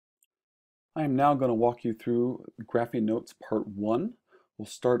I am now going to walk you through Graphing Notes Part 1. We'll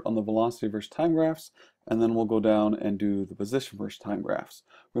start on the velocity versus time graphs, and then we'll go down and do the position versus time graphs.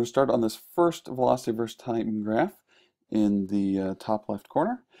 We're going to start on this first velocity versus time graph in the top left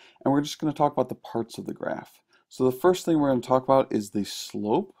corner, and we're just going to talk about the parts of the graph. So the first thing we're going to talk about is the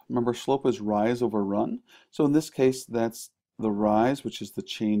slope. Remember, slope is rise over run. So in this case, that's the rise, which is the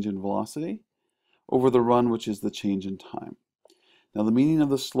change in velocity, over the run, which is the change in time. Now the meaning of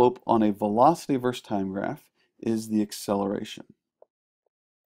the slope on a velocity versus time graph is the acceleration.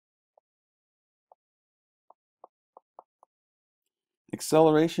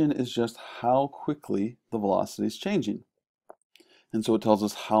 Acceleration is just how quickly the velocity is changing. And so it tells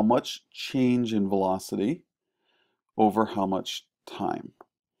us how much change in velocity over how much time,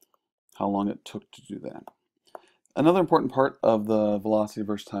 how long it took to do that. Another important part of the velocity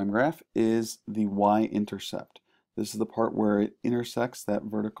versus time graph is the Y-intercept. This is the part where it intersects that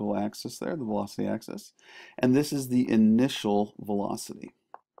vertical axis there, the velocity axis, and this is the initial velocity.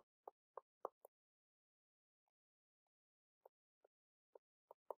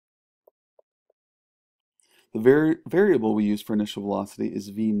 The variable we use for initial velocity is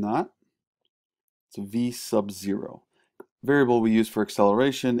v naught. It's v sub 0. Variable we use for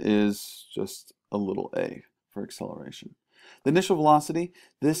acceleration is just a little a for acceleration. The initial velocity,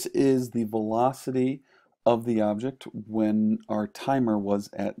 this is the velocity of the object when our timer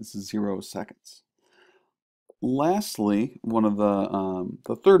was at 0 seconds. Lastly, one of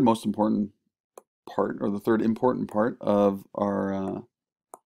the third most important part, or the third important part of our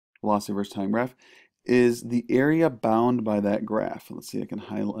velocity versus time graph, is the area bound by that graph. Let's see, I can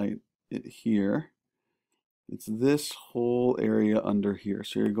highlight it here. It's this whole area under here.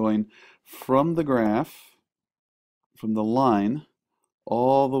 So you're going from the graph, from the line,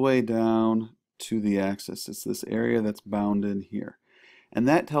 all the way down to the axis. It's this area that's bound in here. And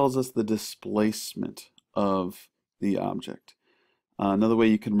that tells us the displacement of the object. Another way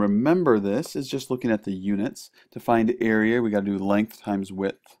you can remember this is just looking at the units. To find area, we got to do length times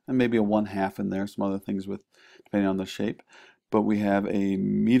width, and maybe a 1/2 in there, some other things with depending on the shape. But we have a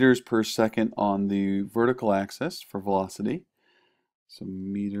meters per second on the vertical axis for velocity. So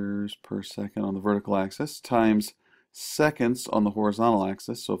meters per second on the vertical axis times seconds on the horizontal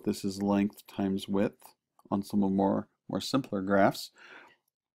axis. So if this is length times width on some of more simpler graphs,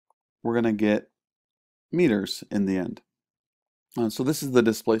 we're going to get meters in the end. So this is the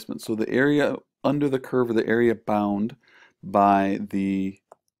displacement. So the area under the curve, or the area bound by the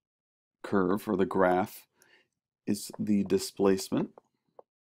curve or the graph, is the displacement.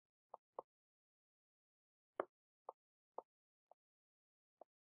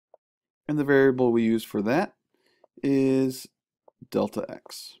 And the variable we use for that is delta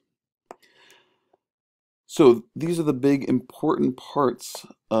x. So these are the big important parts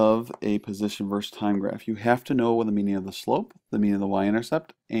of a position versus time graph. You have to know the meaning of the slope, the meaning of the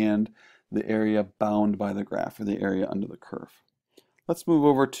y-intercept, and the area bound by the graph, or the area under the curve. Let's move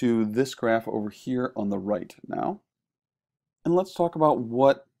over to this graph over here on the right now. And let's talk about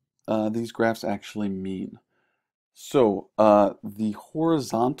what these graphs actually mean. So the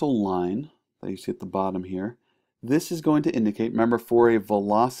horizontal line that you see at the bottom here, this is going to indicate, remember, for a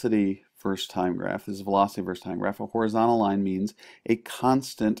velocity versus time graph, this is velocity versus time graph, a horizontal line means a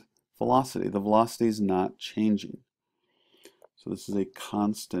constant velocity. The velocity is not changing. So this is a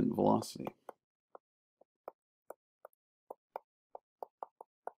constant velocity.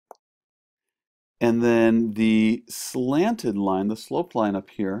 And then the slanted line, the sloped line up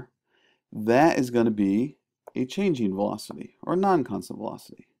here, that is going to be a changing velocity, or non-constant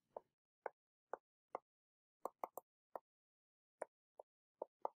velocity.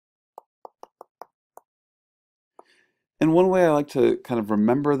 And one way I like to kind of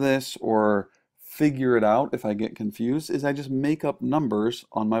remember this or figure it out if I get confused is I just make up numbers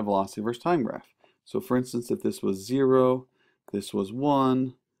on my velocity versus time graph. So for instance, if this was 0, this was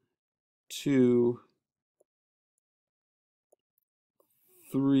 1, 2,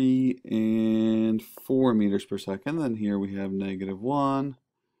 3, and 4 meters per second, then here we have -1,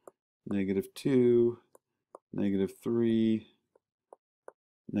 -2, -3,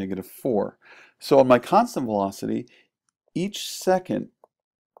 -4. So on my constant velocity, each second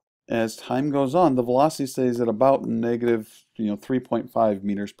as time goes on, the velocity stays at about negative 3.5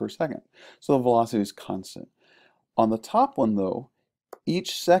 meters per second. So the velocity is constant. On the top one though,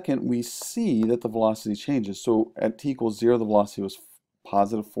 each second we see that the velocity changes. So at t equals 0, the velocity was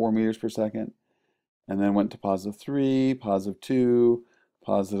positive 4 meters per second, and then went to positive 3, positive 2,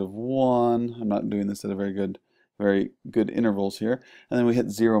 positive 1. I'm not doing this at a very good intervals here. And then we hit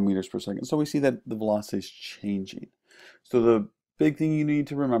 0 meters per second. So we see that the velocity is changing. So the big thing you need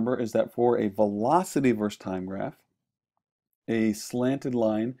to remember is that for a velocity versus time graph, a slanted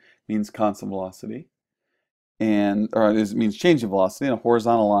line means constant velocity, or it means change in velocity, and a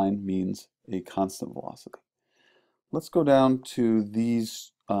horizontal line means a constant velocity. Let's go down to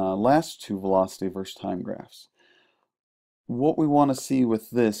these last two velocity versus time graphs. What we want to see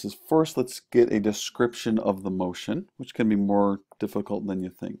with this is first let's get a description of the motion, which can be more difficult than you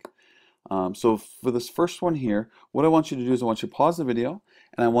think. So for this first one here, what I want you to do is I want you to pause the video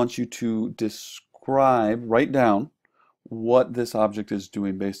and I want you to write down what this object is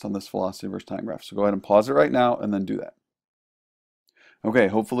doing based on this velocity versus time graph. So go ahead and pause it right now and then do that. Okay,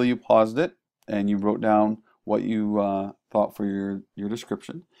 hopefully you paused it and you wrote down what you thought for your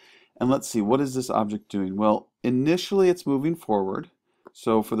description. And let's see, what is this object doing? Well, initially it's moving forward.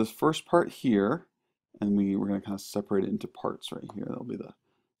 So for this first part here, and we're going to kind of separate it into parts right here. That'll be the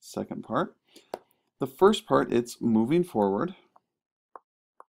second part. The first part, it's moving forward.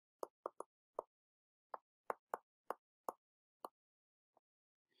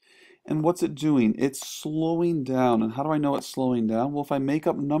 And what's it doing? It's slowing down. And how do I know it's slowing down? Well, if I make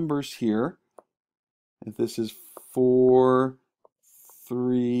up numbers here, if this is 4,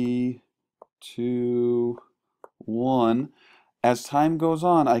 3, 2, 1, as time goes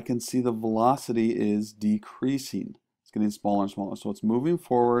on, I can see the velocity is decreasing. It's getting smaller and smaller. So it's moving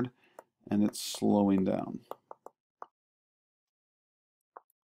forward and it's slowing down.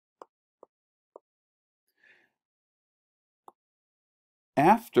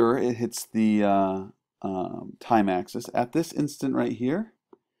 After it hits the time axis, at this instant right here,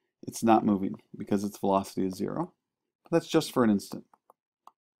 it's not moving because its velocity is 0. But that's just for an instant.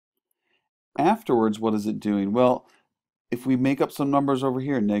 Afterwards, what is it doing? Well, if we make up some numbers over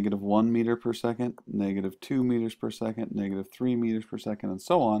here, -1 meter per second, -2 meters per second, -3 meters per second, and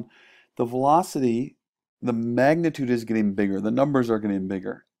so on, the velocity, the magnitude is getting bigger. The numbers are getting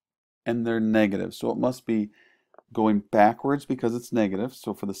bigger, and they're negative. So it must be going backwards because it's negative.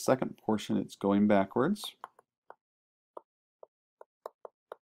 So for the second portion, it's going backwards.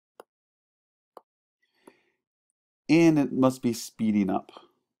 And it must be speeding up.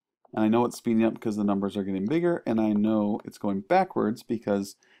 And I know it's speeding up because the numbers are getting bigger, and I know it's going backwards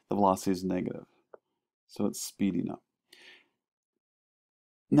because the velocity is negative. So it's speeding up.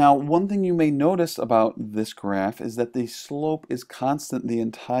 Now, one thing you may notice about this graph is that the slope is constant the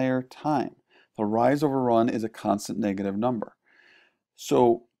entire time. The rise over run is a constant negative number.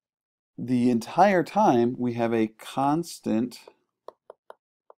 So the entire time we have a constant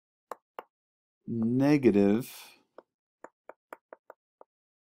negative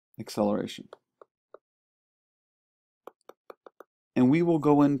acceleration. And we will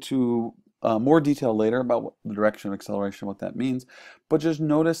go into more detail later about the direction of acceleration, what that means. But just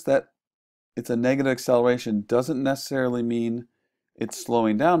notice that it's a negative acceleration doesn't necessarily mean it's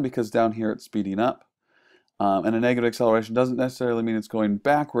slowing down because down here it's speeding up. And a negative acceleration doesn't necessarily mean it's going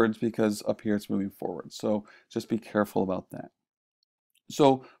backwards because up here it's moving forward. So just be careful about that.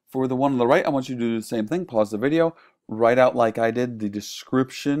 So for the one on the right, I want you to do the same thing. Pause the video, write out like I did the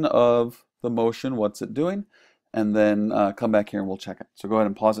description of the motion, what's it doing, and then come back here and we'll check it. So go ahead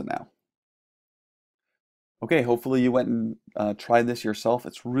and pause it now. Okay, hopefully you went and tried this yourself.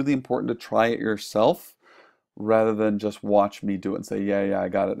 It's really important to try it yourself rather than just watch me do it and say, yeah, I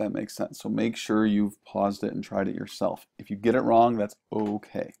got it, that makes sense. So make sure you've paused it and tried it yourself. If you get it wrong, that's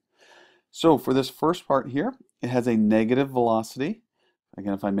okay. So for this first part here, it has a negative velocity.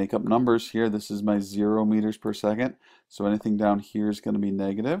 Again, if I make up numbers here, this is my 0 meters per second. So anything down here is going to be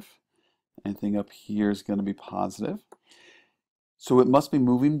negative. Anything up here is going to be positive. So it must be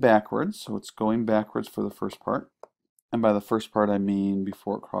moving backwards. So it's going backwards for the first part. And by the first part, I mean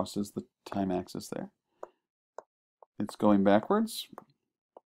before it crosses the time axis there. It's going backwards.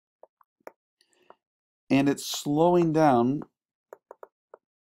 And it's slowing down.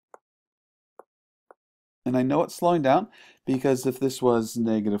 And I know it's slowing down because if this was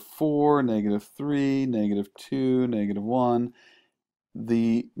 -4, -3, -2, -1,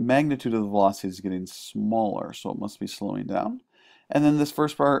 the magnitude of the velocity is getting smaller, so it must be slowing down. And then this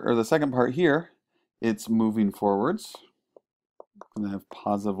first part, or the second part here, it's moving forwards. Going to have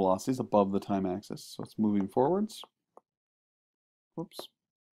positive velocities above the time axis, so it's moving forwards. Whoops.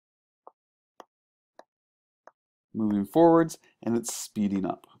 Moving forwards, and it's speeding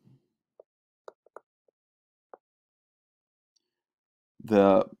up.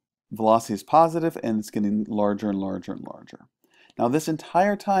 The velocity is positive, and it's getting larger and larger and larger. Now this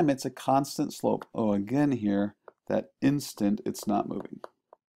entire time, it's a constant slope. Oh, again here, that instant, it's not moving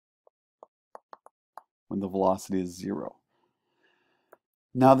when the velocity is 0.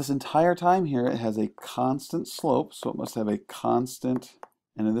 Now this entire time here, it has a constant slope, so it must have a constant,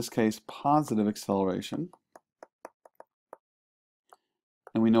 and in this case, positive acceleration.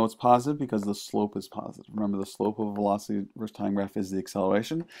 And we know it's positive because the slope is positive. Remember, the slope of a velocity versus time graph is the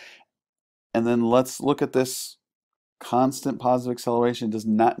acceleration. And then let's look at this constant positive acceleration. Does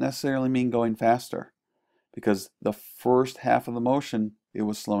not necessarily mean going faster, because the first half of the motion, it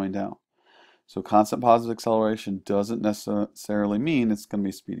was slowing down. So constant positive acceleration doesn't necessarily mean it's going to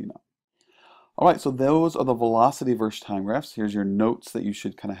be speeding up. All right, so those are the velocity versus time graphs. Here's your notes that you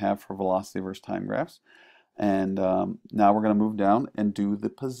should kind of have for velocity versus time graphs. And now we're going to move down and do the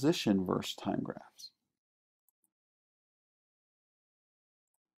position versus time graphs.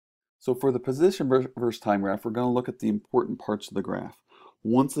 So for the position versus time graph, we're going to look at the important parts of the graph.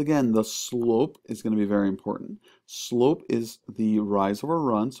 Once again, the slope is going to be very important. Slope is the rise over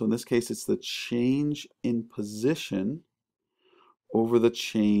run. So in this case, it's the change in position over the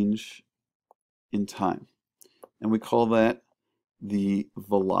change in time. And we call that the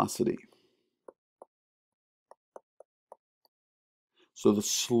velocity. So the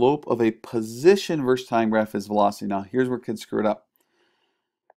slope of a position versus time graph is velocity. Now here's where kids screw it up.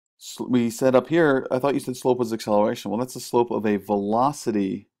 We said up here, I thought you said slope was acceleration. Well, that's the slope of a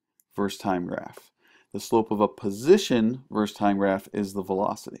velocity versus time graph. The slope of a position versus time graph is the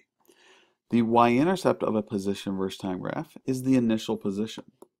velocity. The y-intercept of a position versus time graph is the initial position.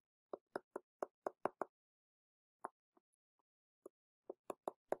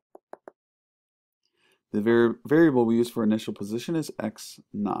 The variable we use for initial position is x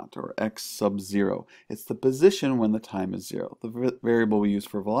naught, or x sub 0. It's the position when the time is 0. The variable we use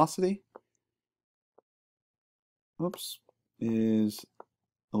for velocity, is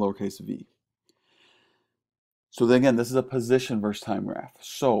a lowercase v. So then again, this is a position versus time graph.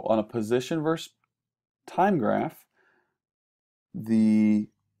 So on a position versus time graph, the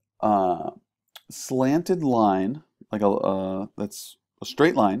slanted line, like that's a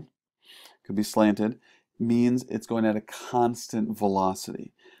straight line, could be slanted, means it's going at a constant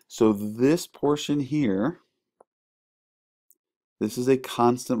velocity. So this portion here, this is a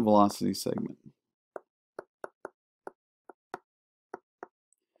constant velocity segment.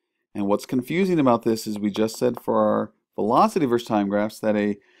 And what's confusing about this is we just said for our velocity versus time graphs that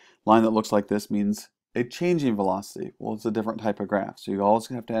a line that looks like this means a changing velocity. Well, it's a different type of graph. So you always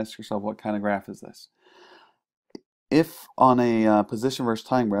have to ask yourself, what kind of graph is this? If on a position versus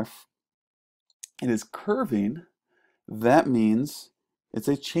time graph, it is curving, that means it's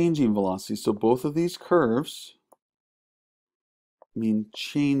a changing velocity. So both of these curves mean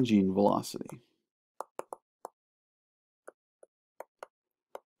changing velocity.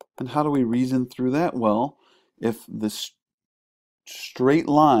 And how do we reason through that? Well, if this straight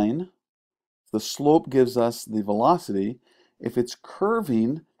line, the slope gives us the velocity. If it's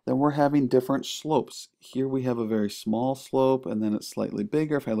curving, then we're having different slopes. Here we have a very small slope, and then it's slightly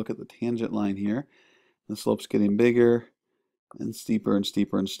bigger. If I look at the tangent line here, the slope's getting bigger and steeper and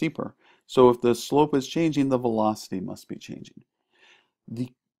steeper and steeper. So if the slope is changing, the velocity must be changing. The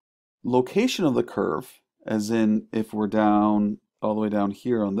location of the curve, as in if we're down all the way down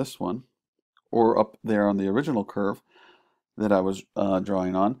here on this one, or up there on the original curve that I was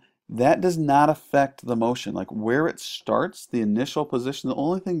drawing on, that does not affect the motion. Like where it starts, the initial position, the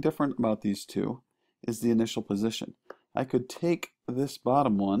only thing different about these two is the initial position. I could take this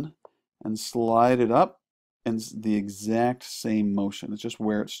bottom one and slide it up, and it's the exact same motion. It's just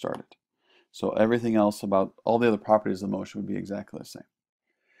where it started. So everything else about all the other properties of the motion would be exactly the same.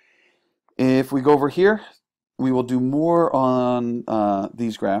 If we go over here, we will do more on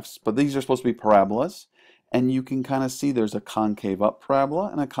these graphs, but these are supposed to be parabolas. And you can kind of see there's a concave up parabola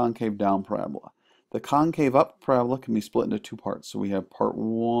and a concave down parabola. The concave up parabola can be split into two parts. So we have part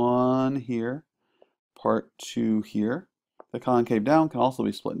 1 here, part 2 here. The concave down can also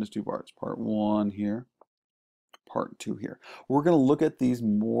be split into two parts. Part 1 here, part 2 here. We're going to look at these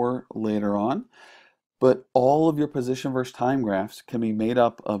more later on, but all of your position versus time graphs can be made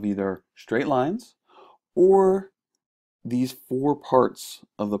up of either straight lines or these 4 parts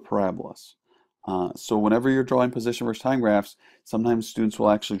of the parabolas. So whenever you're drawing position versus time graphs, sometimes students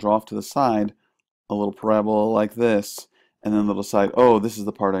will actually draw off to the side a little parabola like this, and then they'll decide, oh, this is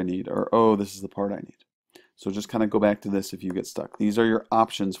the part I need, or oh, this is the part I need. So just kind of go back to this if you get stuck. These are your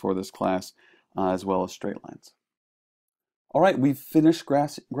options for this class, as well as straight lines. All right, we've finished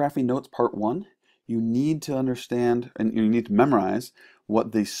graphing notes part 1. You need to understand, and you need to memorize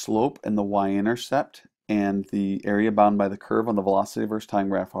what the slope and the y-intercept and the area bound by the curve on the velocity versus time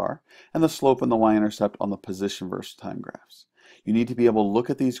graph are, and the slope and the y-intercept on the position versus time graphs. You need to be able to look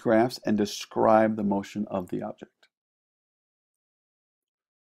at these graphs and describe the motion of the object.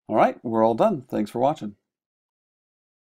 All right, we're all done. Thanks for watching.